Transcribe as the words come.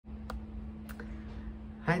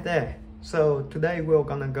Hi there. So today we're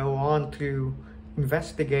gonna go on to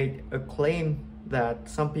investigate a claim that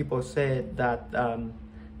some people say that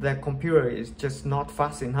their computer is just not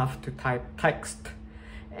fast enough to type text.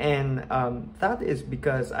 And that is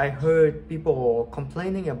because I heard people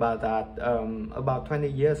complaining about that about 20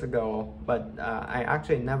 years ago, but I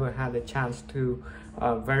actually never had a chance to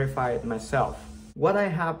verify it myself. What I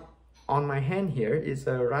have on my hand here is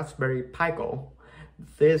a Raspberry Pico.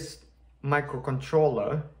 This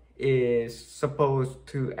microcontroller is supposed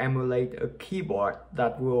to emulate a keyboard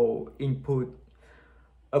that will input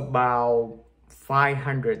about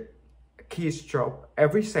 500 keystroke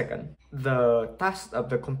every second. The task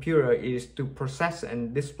of the computer is to process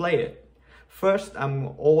and display it. First, I'm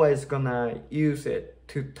always gonna use it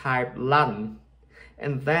to type Latin,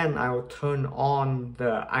 and then I'll turn on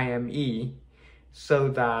the IME so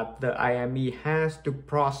that the IME has to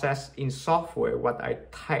process in software what I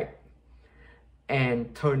type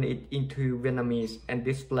and turn it into Vietnamese and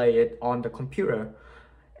display it on the computer.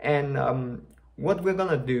 And what we're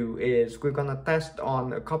gonna do is we're gonna test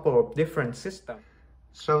on a couple of different systems.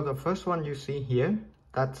 So the first one you see here,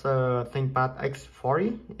 that's a ThinkPad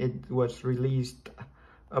X40. It was released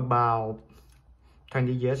about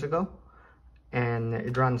 20 years ago and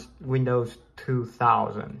it runs Windows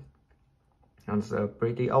 2000. That's a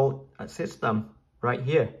pretty old system right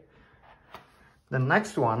here. The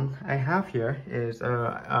next one I have here is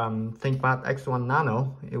a ThinkPad X1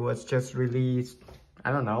 Nano. It was just released,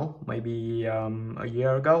 I don't know, maybe a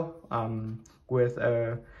year ago with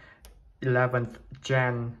a 11th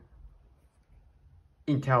gen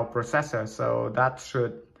Intel processor. So that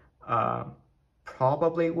should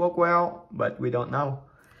probably work well, but we don't know.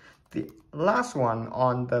 The last one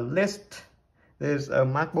on the list is a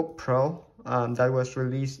MacBook Pro that was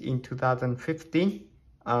released in 2015.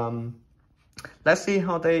 Let's see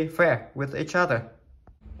how they fare with each other.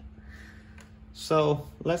 So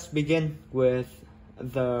let's begin with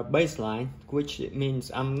the baseline, which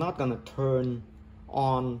means I'm not gonna turn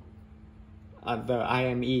on the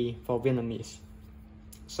IME for Vietnamese.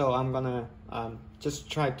 So I'm gonna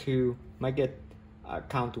just try to make it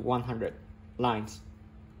count to 100 lines.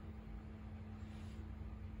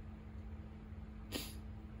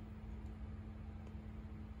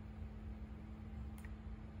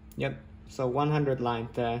 Yep, so 100 lines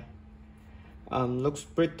there. Looks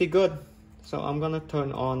pretty good. So I'm gonna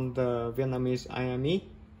turn on the Vietnamese IME.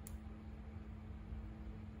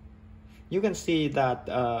 You can see that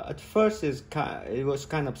at first it was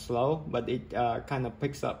kind of slow, but it kind of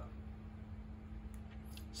picks up.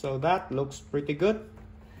 So that looks pretty good.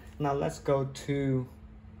 Now let's go to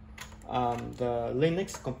the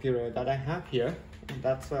Linux computer that I have here.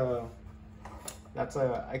 That's a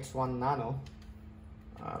X1 Nano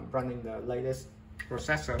running the latest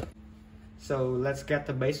processor. So let's get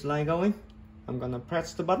the baseline going. I'm gonna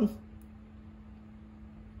press the button.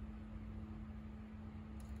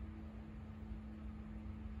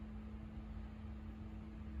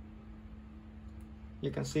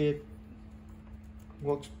 You can see it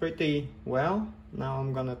works pretty well. Now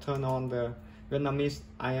I'm gonna turn on the Vietnamese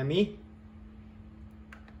IME.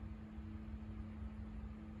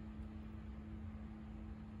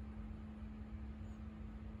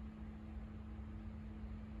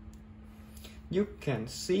 You can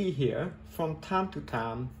see here from time to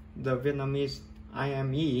time the Vietnamese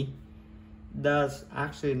IME does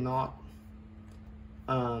actually not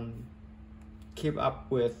keep up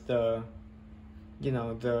with the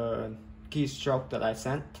the keystroke that I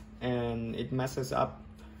sent, and it messes up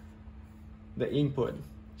the input.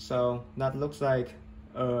 So that looks like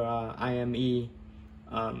a IME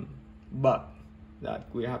bug that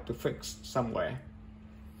we have to fix somewhere.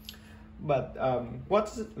 But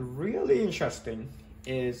what's really interesting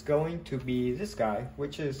is going to be this guy,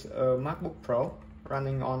 which is a MacBook Pro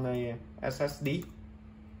running on a SSD.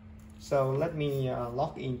 So let me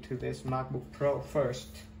log into this MacBook Pro first.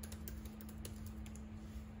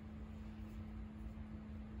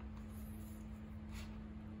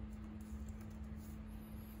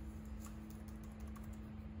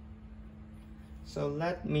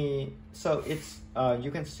 So it's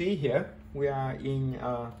you can see here we are in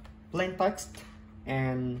plain text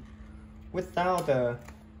and without the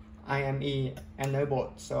IME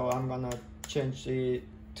enabled. So I'm gonna change it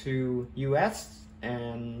to US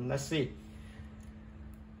and let's see.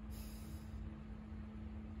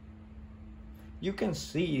 You can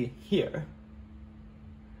see here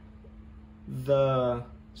the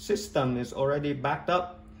system is already backed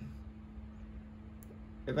up.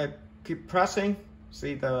 If I keep pressing,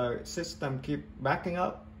 see the system keep backing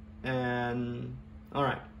up, and all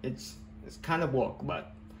right, it's kind of work,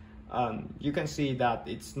 but you can see that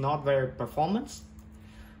it's not very performance.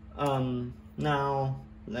 Now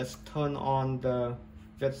let's turn on the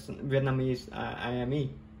Vietnamese IME.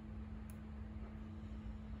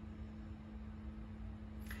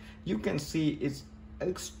 You can see it's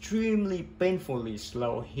extremely painfully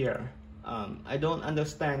slow here. I don't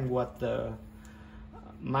understand what the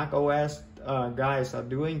Mac OS guys are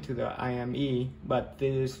doing to the IME, but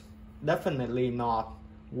this is definitely not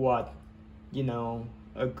what, you know,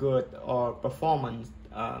 a good or performance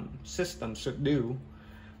system should do.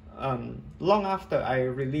 Long after I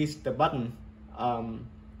released the button,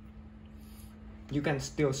 you can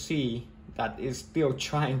still see that it's still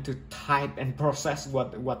trying to type and process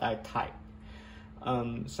what I type.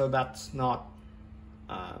 So that's not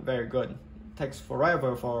very good. It takes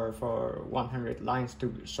forever for 100 lines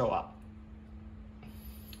to show up.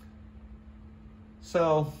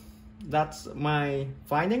 So that's my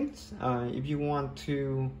findings. If you want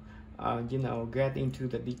to you know, get into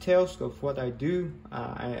the details of what I do,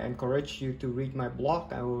 I encourage you to read my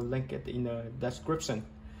blog. I will link it in the description.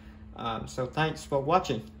 So thanks for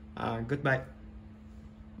watching. Goodbye.